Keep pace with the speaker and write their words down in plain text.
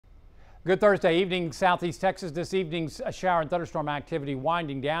Good Thursday evening, Southeast Texas. This evening's shower and thunderstorm activity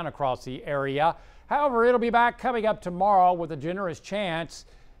winding down across the area. However, it'll be back coming up tomorrow with a generous chance.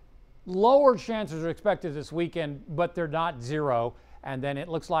 Lower chances are expected this weekend, but they're not zero. And then it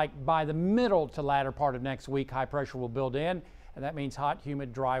looks like by the middle to latter part of next week, high pressure will build in, and that means hot,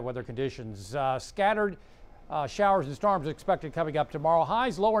 humid, dry weather conditions. Scattered showers and storms expected coming up tomorrow.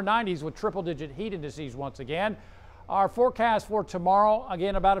 Highs lower 90s with triple-digit heat indices once again. Our forecast for tomorrow,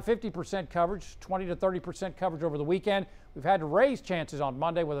 again, about a 50% coverage, 20 to 30% coverage over the weekend. We've had to raise chances on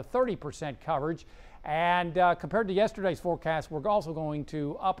Monday with a 30% coverage. And compared to yesterday's forecast, we're also going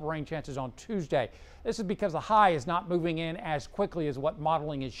to up rain chances on Tuesday. This is because the high is not moving in as quickly as what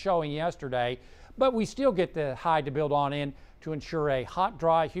modeling is showing yesterday, but we still get the high to build on in to ensure a hot,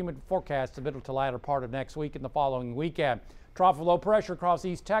 dry, humid forecast the middle to latter part of next week and the following weekend. Trough of low pressure across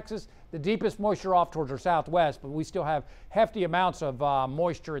East Texas, the deepest moisture off towards our southwest, but we still have hefty amounts of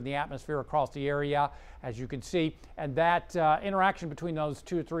moisture in the atmosphere across the area, as you can see, and that interaction between those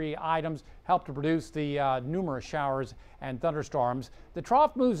 2 or 3 items help to produce the numerous showers and thunderstorms. The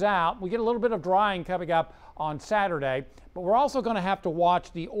trough moves out. We get a little bit of drying coming up on Saturday, but we're also going to have to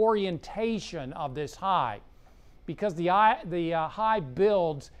watch the orientation of this high. Because the high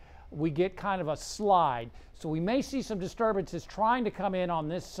builds, we get kind of a slide. So we may see some disturbances trying to come in on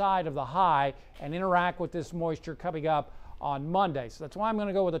this side of the high and interact with this moisture coming up on Monday. So that's why I'm going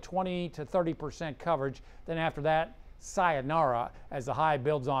to go with a 20 to 30% coverage. Then after that, sayonara, as the high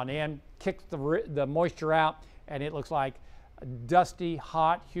builds on in, kicks the moisture out, and it looks like dusty,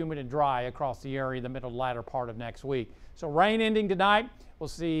 hot, humid, and dry across the area the middle latter part of next week. So rain ending tonight. We'll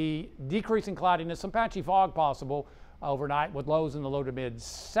see decreasing cloudiness, some patchy fog possible overnight with lows in the low to mid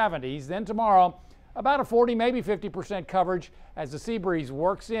 70s. Then tomorrow, about a 40, maybe 50% coverage as the sea breeze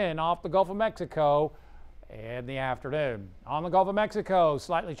works in off the Gulf of Mexico in the afternoon. On the Gulf of Mexico,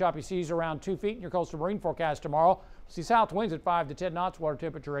 slightly choppy seas around 2 feet in your coastal marine forecast tomorrow. We'll see south winds at 5 to 10 knots, water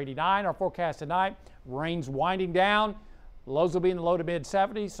temperature 89. Our forecast tonight, rain's winding down. Lows will be in the low to mid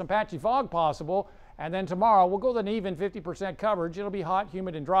 70s, some patchy fog possible. And then tomorrow, we'll go with an even 50% coverage. It'll be hot,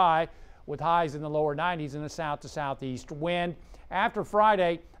 humid, and dry with highs in the lower 90s and a south to southeast wind. After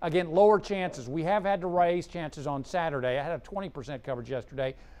Friday, again, lower chances. We have had to raise chances on Saturday. I had a 20% coverage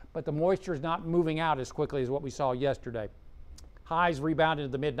yesterday, but the moisture is not moving out as quickly as what we saw yesterday. Highs rebounded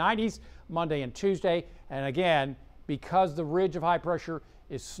to the mid 90s Monday and Tuesday. And again, because the ridge of high pressure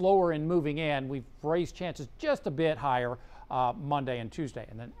is slower in moving in, we've raised chances just a bit higher Monday and Tuesday.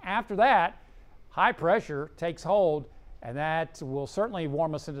 And then after that, high pressure takes hold, and that will certainly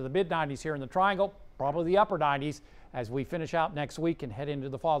warm us into the mid 90s here in the Triangle, probably the upper 90s as we finish out next week and head into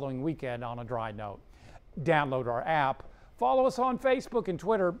the following weekend on a dry note. Download our app, follow us on Facebook and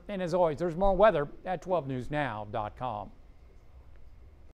Twitter, and as always, there's more weather at 12newsnow.com.